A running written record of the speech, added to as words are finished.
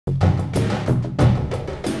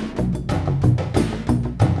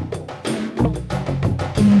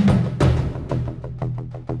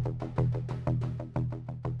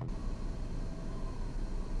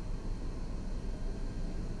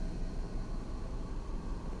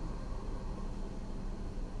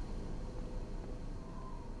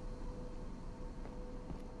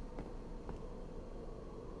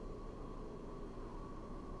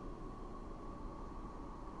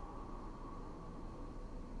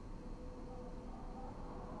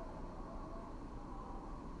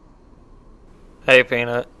Hey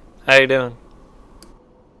Peanut, how you doing?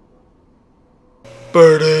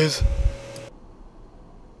 Birdies.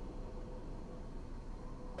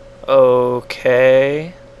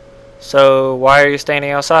 Okay. So why are you standing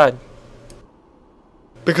outside?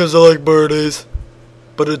 Because I like birdies,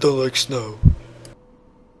 but I don't like snow.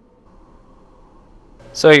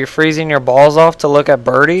 So you're freezing your balls off to look at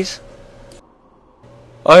birdies?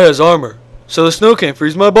 I has armor, so the snow can't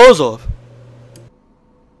freeze my balls off.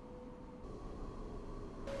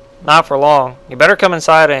 Not for long. You better come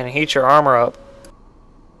inside and heat your armor up.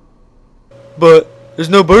 But there's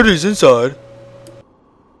no birdies inside.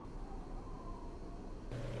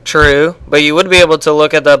 True, but you would be able to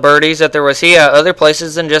look at the birdies that there was at other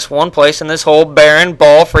places than just one place in this whole barren,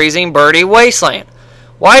 ball-freezing birdie wasteland.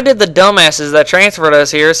 Why did the dumbasses that transferred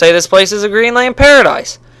us here say this place is a Greenland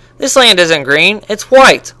paradise? This land isn't green, it's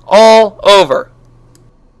white, all over.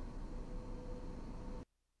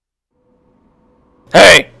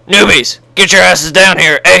 Hey, newbies, get your asses down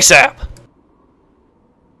here ASAP.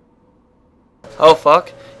 Oh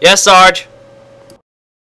fuck. Yes, Sarge.